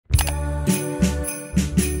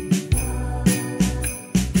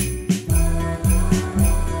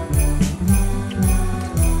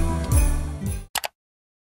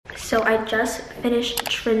So I just finished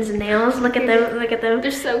Trin's nails. Look at them, look at them. They're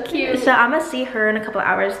so cute. So I'm gonna see her in a couple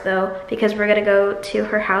hours though, because we're gonna go to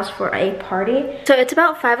her house for a party. So it's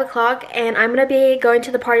about 5 o'clock and I'm gonna be going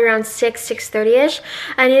to the party around 6:30ish.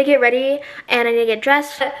 I need to get ready and I need to get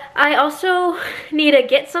dressed. I also need to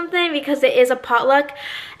get something because it is a potluck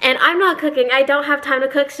and I'm not cooking. I don't have time to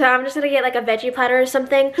cook, so I'm just gonna get like a veggie platter or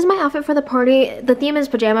something. This is my outfit for the party. The theme is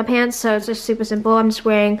pajama pants, so it's just super simple. I'm just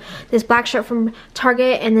wearing this black shirt from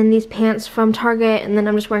Target and then these pants from Target, and then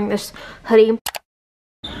I'm just wearing this hoodie.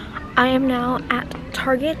 I am now at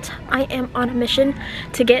Target. I am on a mission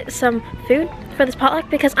to get some food for this potluck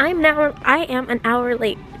because I am an hour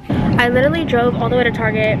late. I literally drove all the way to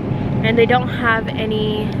Target and they don't have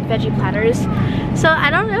any veggie platters, so I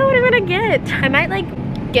don't know what I'm gonna get. I might like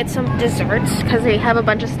get some desserts because they have a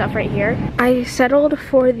bunch of stuff right here. I settled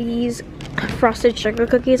for these frosted sugar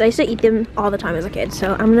cookies. I used to eat them all the time as a kid,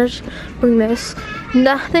 so I'm gonna just bring this.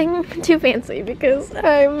 Nothing too fancy because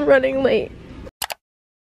I'm running late.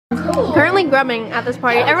 Currently grubbing at this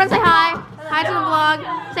party. Everyone say hi. Hi to the vlog.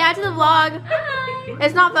 Say hi to the vlog. Hi.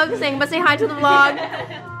 It's not focusing, but say hi to the vlog.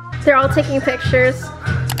 They're all taking pictures.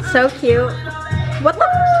 So cute. What the?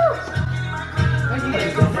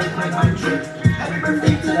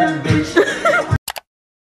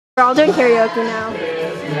 We're all doing karaoke now.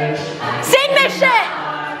 Sing this shit!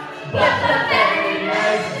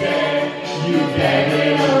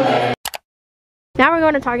 Now we're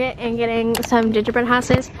going to Target and getting some gingerbread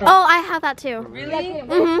houses. Oh, I have that too. Really?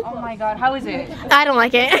 Mm-hmm. Oh my god, how is it? I don't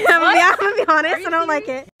like it. I'm gonna be honest, I don't like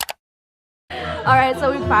it. Alright,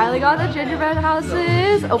 so we finally got the gingerbread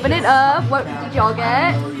houses. Open it up. What did y'all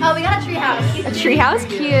get? Oh, we got a tree house. A tree house,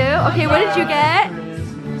 cute. Okay, what did you get?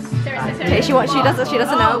 Okay, she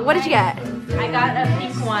doesn't know. What did you get? I got a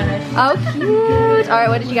pink one. Oh, cute. Alright,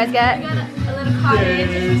 what did you guys get? A little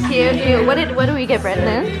cottage. Cute, cute. What do we get,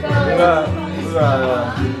 Brendan?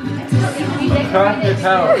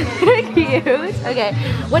 Cute. Okay.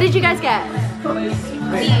 What did you guys get? We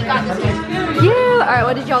got this one. Cute. Alright,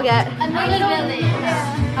 what did y'all get? A little village.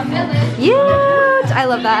 A village. Cute. I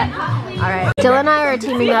love that. Alright. Dylan and I are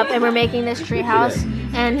teaming up and we're making this tree house,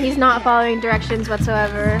 and he's not following directions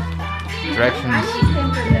whatsoever. Directions.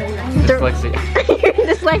 Dyslexic. You're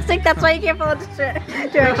dyslexic, that's why you can't follow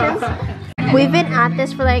directions. We've been at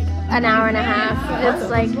this for like an hour and a half. It's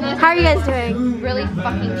like, how are you guys doing? Really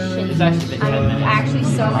fucking shitty. It's actually been 10 minutes. Actually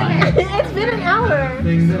so mad. It's been an hour.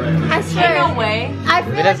 I swear. No way. I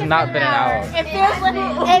feel It has not been an hour. It feels like an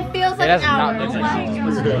hour. It has not been an hour.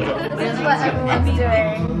 This is what everyone's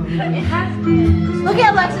doing. Look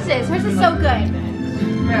at Alexis's. Hers is so good.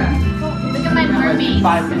 Look at my mermaids.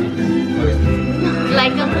 5 minutes.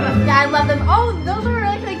 Like them. Yeah, I love them. Oh, those are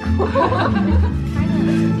really cool.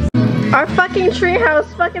 Our fucking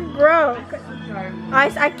treehouse fucking broke.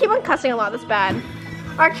 I keep on cussing a lot. That's bad.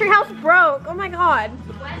 Our treehouse broke. Oh my god.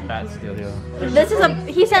 Bat steal deal. This is a.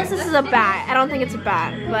 He says this is a bat. I don't think it's a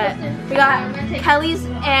bat, but we got Kelly's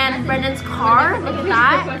and Brendan's car. Look at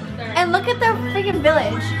that. And look at their freaking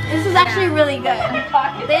village. This is actually really good.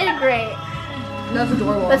 They did great. That's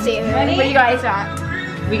adorable. Let's see. What do you guys got?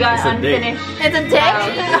 We got unfinished. It's a dick.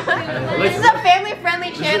 This is a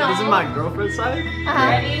family-friendly channel. This is my girlfriend's side,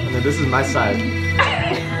 and then this is my side.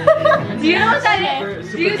 Do you know what that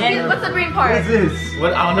is? What's the green part? What is this?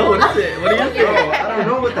 What? I don't know. What is it? What do you think? I don't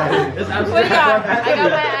know what that is. What do you got? I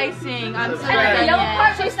got my icing. I'm still not done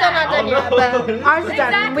yet. She's still not done yet, but ours is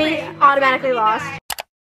done. We automatically lost.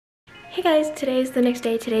 Hey guys, today's the next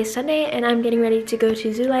day. Today's Sunday and I'm getting ready to go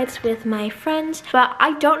to Zoo Lights with my friends, but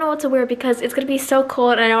I don't know what to wear because it's gonna be so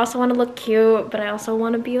cold and I also want to look cute, but I also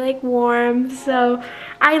want to be like warm, so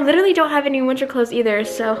I literally don't have any winter clothes either,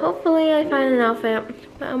 so hopefully I find an outfit,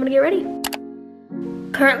 but I'm gonna get ready.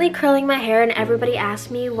 Currently curling my hair and everybody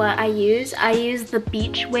asks me what I use. I use the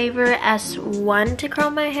Beach Waver S1 to curl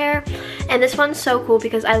my hair, and this one's so cool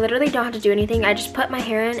because I literally don't have to do anything. I just put my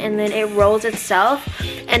hair in and then it rolls itself,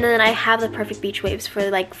 and then I have the perfect beach waves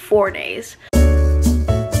for like 4 days.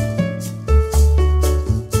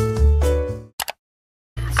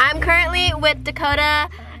 I'm currently with Dakota.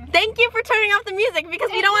 Thank you for turning off the music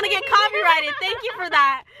because we don't want to get copyrighted. Thank you for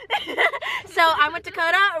that. So I'm with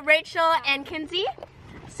Dakota, Rachel, and Kinsey.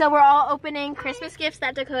 So we're all opening Christmas gifts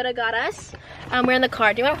that Dakota got us. We're in the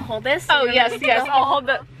car. Do you want to hold this? Oh yes, yes. I'll hold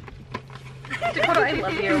the. Dakota, I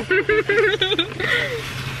love you.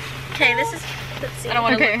 Okay, this is. Let's see. I don't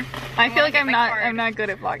want to. Okay. I feel like I'm not good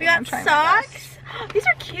at vlogging. We got socks. These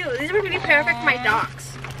are cute. These would be perfect for my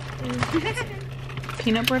dogs.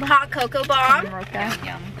 Peanut butter. Hot cocoa bomb.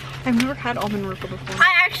 Yum. I've never had almond roca before.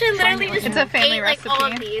 I actually literally just it's a family ate recipe. like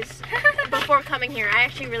all of these before coming here. I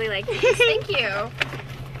actually really like these. Thank you.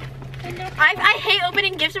 I hate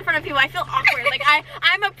opening gifts in front of people. I feel awkward. Like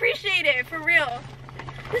I'm appreciative for real.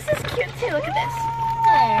 This is cute too. Look at this.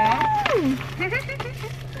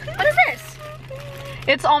 What is this?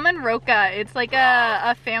 It's almond roca. It's like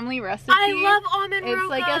a family recipe. I love almond roca. It's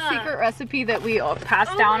like a secret recipe that we all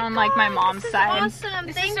passed down on like my mom's side.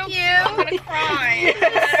 Awesome. Thank you. I'm gonna cry.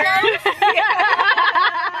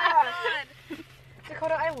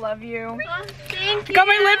 Dakota, I love you. Thank you. Got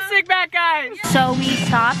my lipstick back, guys. So we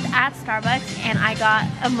stopped at Starbucks and I got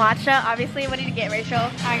a matcha. Obviously, what did you get, Rachel?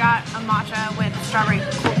 I got a matcha with strawberry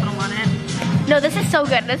coconut on it. No, this is so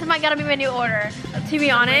good. This is gotta be my new order. To be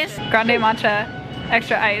honest. Grande matcha,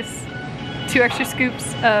 extra ice, 2 extra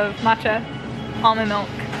scoops of matcha, almond milk,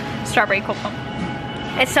 strawberry coconut.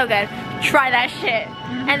 It's so good. Try that shit.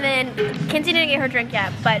 And then Kinsey didn't get her drink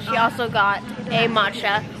yet, but she also got a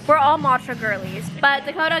matcha. We're all matcha girlies, but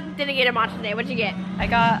Dakota didn't get a matcha today. What'd you get? I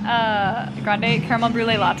got a grande caramel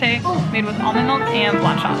brulee latte made with almond milk and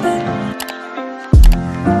blanchons.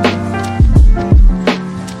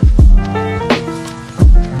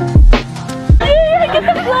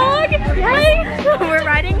 We're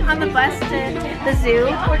riding on the bus to the zoo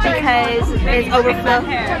because it's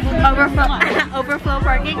overflow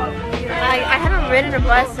parking. I haven't ridden a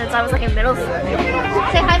bus since I was like in middle school.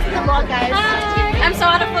 Say hi to the vlog, guys. Hi. I'm so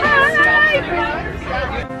out of focus.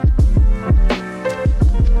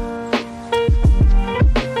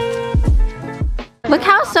 Look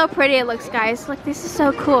how so pretty it looks, guys. Look, this is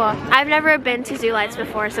so cool. I've never been to zoo lights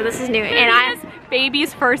before, so this is new. And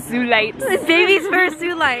Baby's first zoo lights. baby's first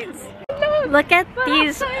zoo lights. Look at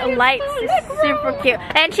these lights. It's super cute.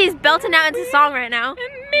 And she's belting out into song right now.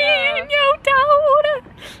 Me and your daughter.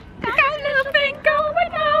 Got nothing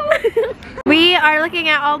going on. We are looking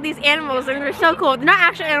at all these animals and they're so cool. They're not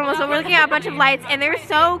actual animals, but we're looking at a bunch of lights and they're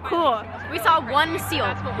so cool. We saw one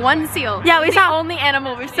seal. One seal. Yeah, we saw only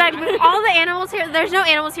animal we've seen. like, all the animals here. There's no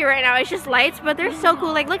animals here right now. It's just lights, but they're so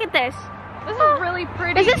cool. Like, look at this. This is really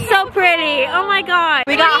pretty. This is so pretty. Oh my god.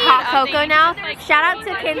 We got hot cocoa now. Shout out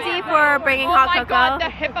to Kinsey for bringing hot cocoa. God, the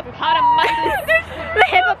hippopotamuses. The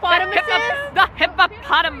hippopotamuses. The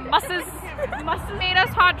hippopotamuses made us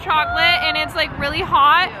hot chocolate, and it's like really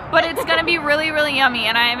hot, but it's gonna be really, really yummy.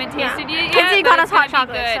 And I haven't tasted it yet. Kinsey got us hot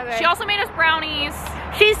chocolate. Good. So good. She also made us brownies.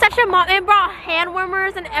 She's such a mom and brought hand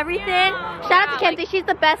warmers and everything. Shout out to Kinsey. She's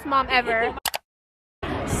the best mom ever.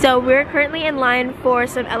 So we're currently in line for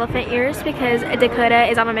some elephant ears because Dakota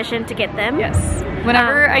is on a mission to get them. Yes.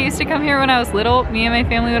 Whenever I used to come here when I was little, me and my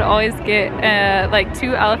family would always get like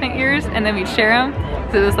 2 elephant ears and then we'd share them.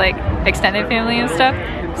 So it was like extended family and stuff.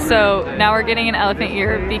 So now we're getting an elephant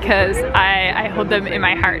ear because I hold them in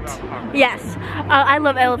my heart. Yes. I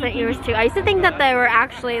love elephant ears too. I used to think that they were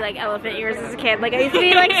actually like elephant ears as a kid. Like I used to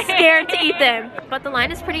be like scared to eat them. But the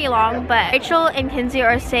line is pretty long, but Rachel and Kinsey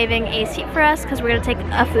are saving a seat for us because we're gonna take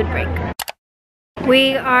a food break.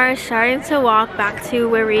 We are starting to walk back to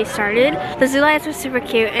where we started. The zoo lights were super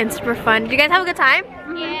cute and super fun. Did you guys have a good time?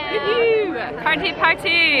 Yeah. Party,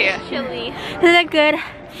 party. Chilly. This is a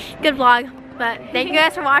good vlog. But thank you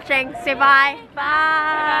guys for watching. Say bye.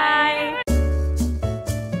 Bye.